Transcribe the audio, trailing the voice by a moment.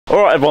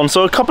Alright everyone,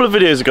 so a couple of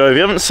videos ago, if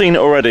you haven't seen it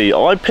already,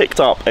 I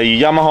picked up a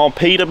Yamaha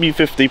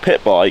PW50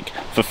 pit bike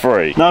for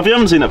free. Now if you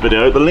haven't seen that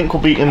video, the link will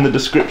be in the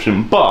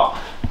description, but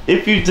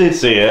if you did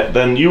see it,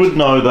 then you would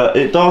know that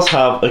it does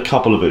have a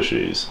couple of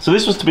issues. So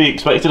this was to be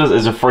expected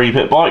as a free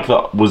pit bike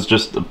that was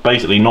just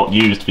basically not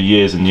used for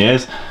years and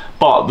years.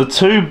 But the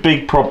two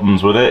big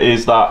problems with it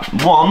is that,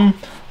 one,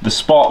 the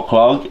spark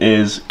plug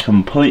is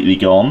completely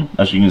gone,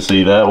 as you can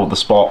see there, or the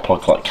spark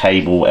plug like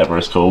cable, whatever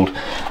it's called.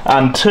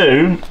 And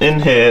two,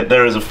 in here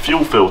there is a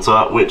fuel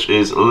filter which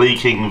is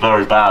leaking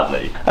very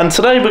badly. And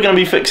today we're going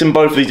to be fixing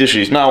both of these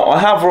issues. Now I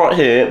have right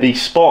here the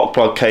spark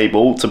plug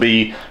cable to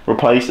be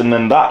replaced, and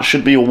then that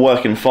should be all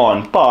working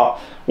fine. But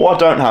what I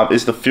don't have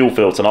is the fuel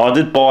filter. Now I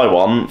did buy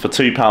one for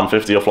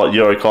 £2.50 off like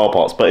Euro car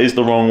parts, but it is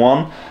the wrong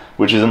one,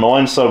 which is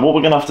annoying. So what we're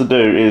going to have to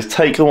do is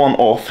take the one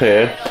off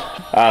here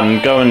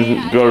and go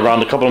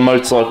around a couple of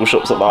motorcycle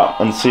shops like that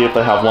and see if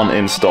they have one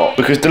in stock,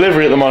 because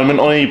delivery at the moment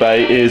on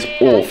eBay is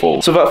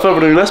awful. So without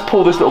further ado, let's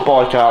pull this little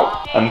bike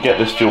out and get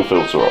this fuel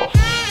filter off.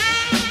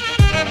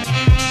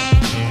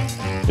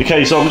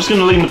 Okay, so I'm just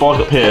going to lean the bike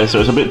up here so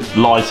it's a bit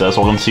lighter,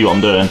 so I'm going to see what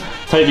I'm doing.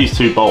 Take these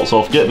two bolts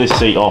off, get this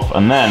seat off,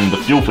 and then the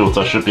fuel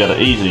filter should be able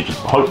to easily just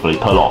hopefully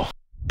pull off.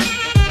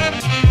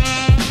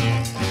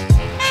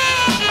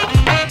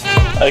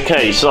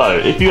 Okay, so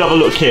if you have a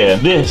look here,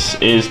 this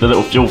is the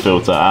little fuel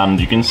filter, and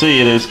you can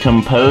see it is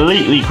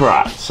completely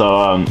cracked.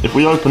 So if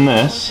we open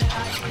this,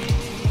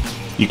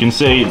 you can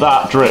see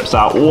that drips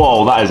out.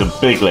 Whoa, that is a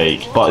big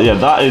leak. But yeah,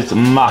 that is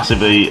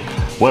massively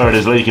where it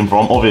is leaking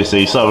from,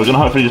 obviously. So we're gonna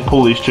hopefully just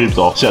pull these tubes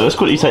off. So let's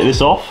quickly take this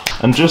off,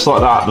 and just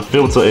like that, the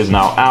filter is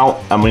now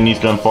out, and we need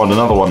to go and find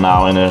another one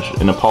now in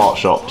a part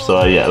shop.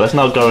 So yeah, let's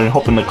now go and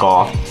hop in the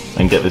car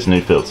and get this new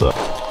filter.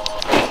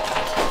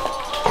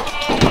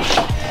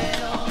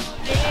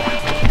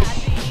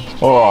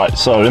 Alright,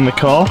 so in the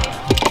car,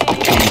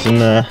 keys in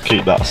there,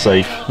 keep that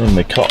safe in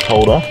the cup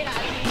holder,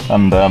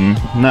 and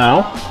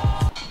now,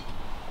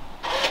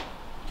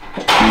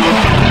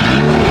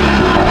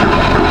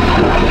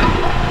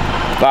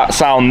 that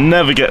sound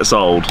never gets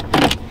old.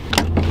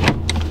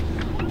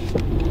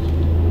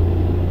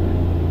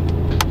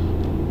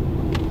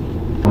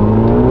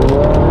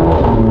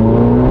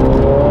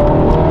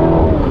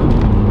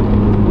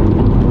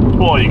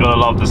 Boy, you gotta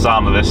love the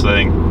sound of this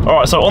thing.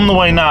 Alright, so on the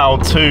way now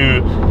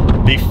to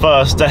the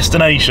first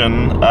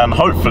destination, and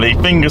hopefully,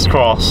 fingers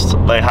crossed,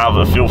 they have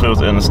a fuel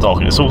filter in the stock.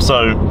 It's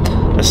also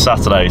a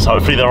Saturday, so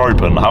hopefully they're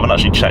open. I haven't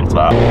actually checked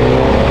that.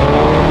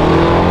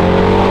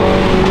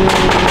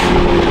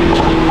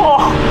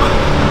 Oh,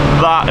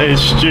 that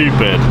is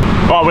stupid.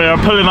 Right, we are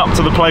pulling up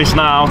to the place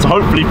now to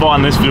hopefully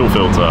find this fuel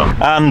filter.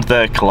 And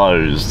they're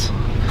closed.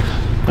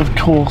 Of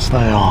course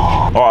they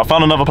are. Alright, I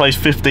found another place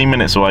 15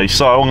 minutes away,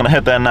 so I'm going to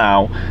head there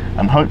now,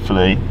 and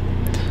hopefully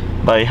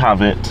they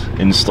have it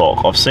in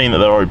stock. I've seen that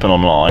they're open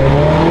online.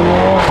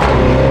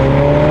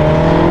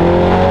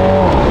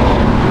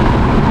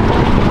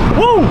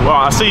 Woo!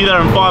 Right, I'll see you there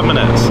in 5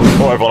 minutes.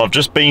 Alright everyone, I've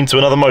just been to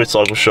another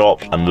motorcycle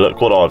shop, and look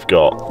what I've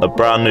got. A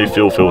brand new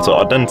fuel filter,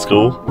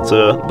 identical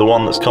to the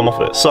one that's come off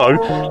it. So,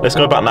 let's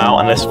go back now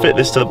and let's fit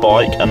this to the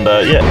bike, and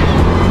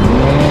yeah.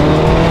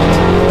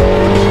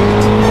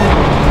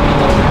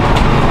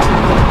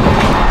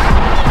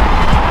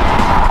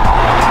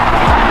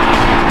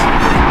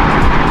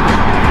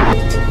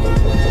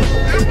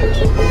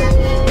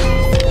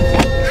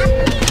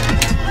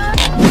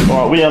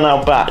 We are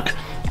now back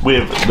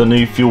with the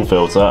new fuel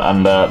filter,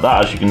 and that,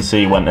 as you can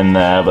see, went in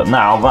there, but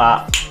now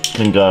that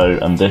can go,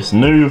 and this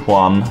new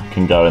one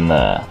can go in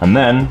there, and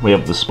then we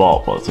have the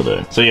spark plug to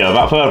do. So yeah,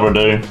 without further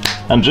ado,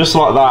 and just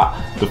like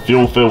that, the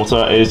fuel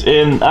filter is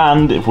in,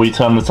 and if we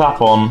turn the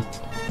tap on,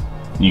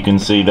 you can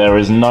see there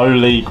is no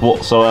leak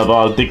whatsoever.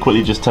 I did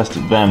quickly just test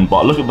it then,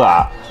 but look at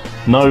that,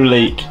 no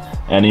leak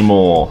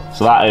anymore.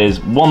 So that is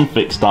one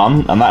fix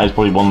done, and that is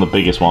probably one of the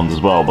biggest ones as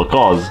well,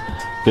 because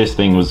this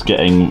thing was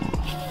getting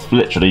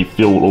literally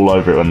fuel all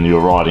over it when you were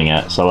riding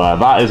it. So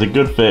that is a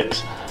good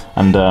fix,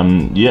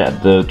 and yeah,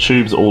 the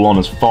tubes are all on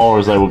as far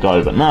as they will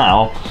go, but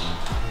now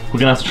we're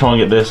gonna have to try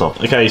and get this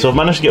off. Okay, so I've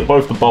managed to get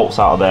both the bolts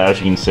out of there, as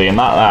you can see, and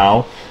that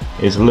now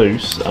is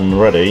loose and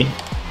ready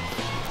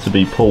to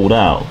be pulled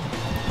out.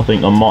 I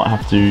think I might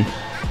have to,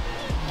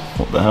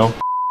 what the hell?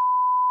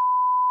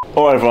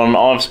 Alright everyone,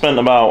 I've spent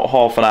about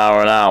half an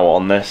hour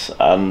on this,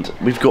 and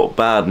we've got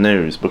bad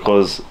news,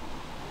 because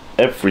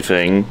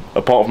everything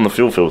apart from the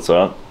fuel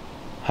filter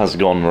has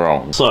gone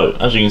wrong. So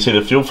as you can see,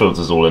 the fuel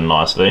filter's all in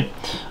nicely,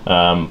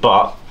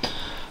 but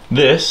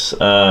this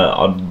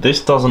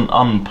doesn't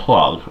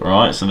unplug,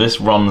 right? So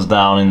this runs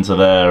down into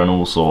there and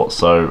all sorts,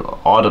 so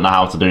I don't know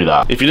how to do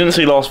that. If you didn't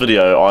see last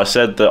video, I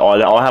said that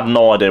I have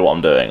no idea what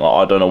I'm doing.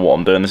 Like, I don't know what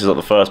I'm doing. This is like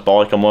the first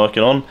bike I'm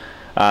working on,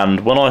 and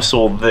when I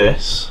saw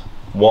this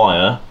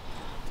wire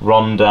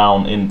run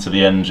down into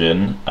the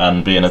engine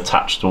and being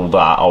attached to all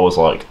that, I was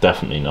like,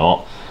 definitely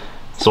not.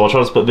 So I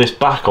tried to put this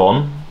back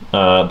on.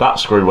 That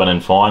screw went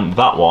in fine.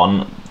 That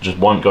one just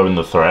won't go in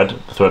the thread.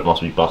 The thread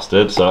must be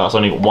busted, so that's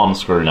only got one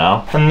screw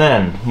now. And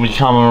then we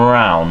come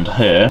around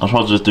here. I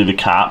tried to just do the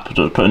cap,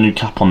 just put a new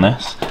cap on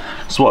this.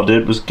 So what I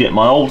did was get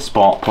my old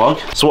spark plug.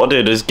 So what I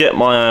did is get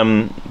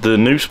my the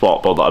new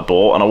spark plug that I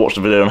bought, and I watched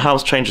a video on how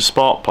to change a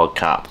spark plug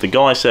cap. The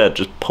guy said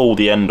just pull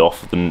the end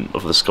off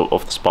the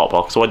spark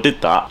plug. So I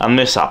did that, and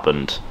this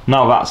happened.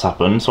 Now that's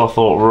happened, so I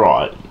thought,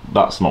 right,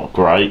 that's not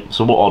great.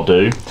 So what I'll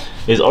do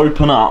is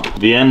open up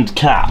the end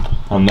cap,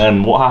 and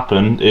then what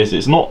happened is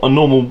it's not a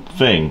normal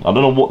thing. I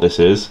don't know what this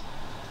is.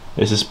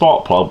 It's a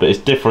spark plug, but it's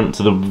different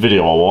to the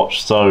video I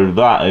watched. So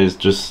that is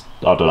just,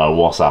 I don't know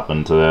what's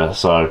happened to there.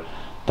 So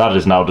that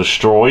is now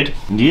destroyed.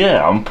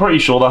 Yeah, I'm pretty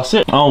sure that's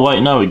it. Oh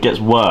wait, no, it gets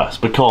worse,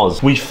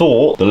 because we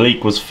thought the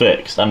leak was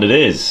fixed, and it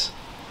is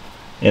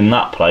in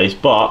that place,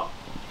 but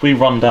if we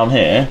run down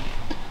here,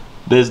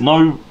 there's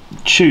no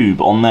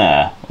tube on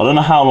there. I don't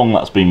know how long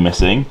that's been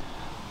missing,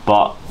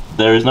 but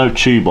there is no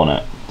tube on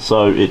it,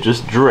 so it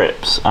just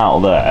drips out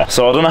of there.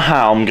 So I don't know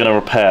how I'm gonna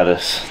repair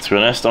this, to be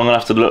honest. I'm gonna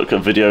have to look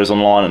at videos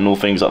online and all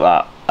things like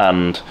that,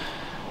 and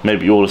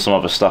maybe order some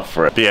other stuff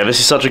for it. But yeah, this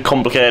is such a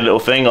complicated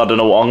little thing. I don't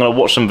know what, I'm gonna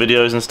watch some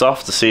videos and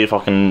stuff to see if I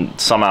can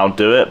somehow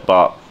do it,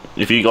 but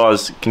if you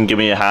guys can give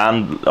me a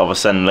hand, I'll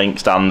send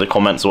links down in the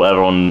comments or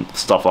whatever on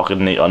stuff I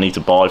need to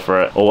buy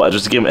for it, or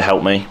just to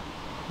help me,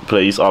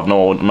 please. I have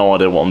no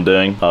idea what I'm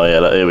doing. Oh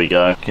yeah, here we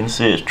go. You can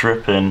see it's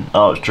dripping.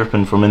 Oh, it's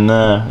dripping from in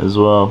there as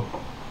well.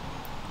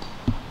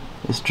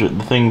 The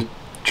thing's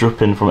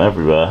dripping from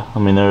everywhere. I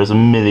mean, there is a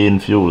million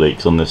fuel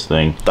leaks on this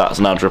thing. That's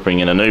now dripping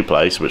in a new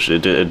place, which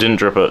it didn't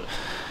drip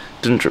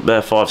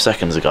there 5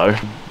 seconds ago.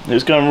 It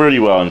was going really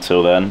well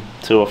until then,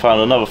 until I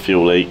found another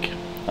fuel leak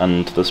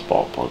and the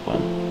spark plug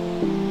went.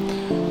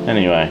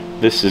 Anyway,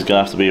 this is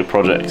gonna have to be a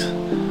project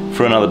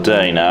for another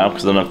day now,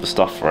 because I don't have the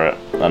stuff for it.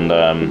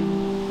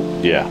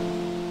 And yeah.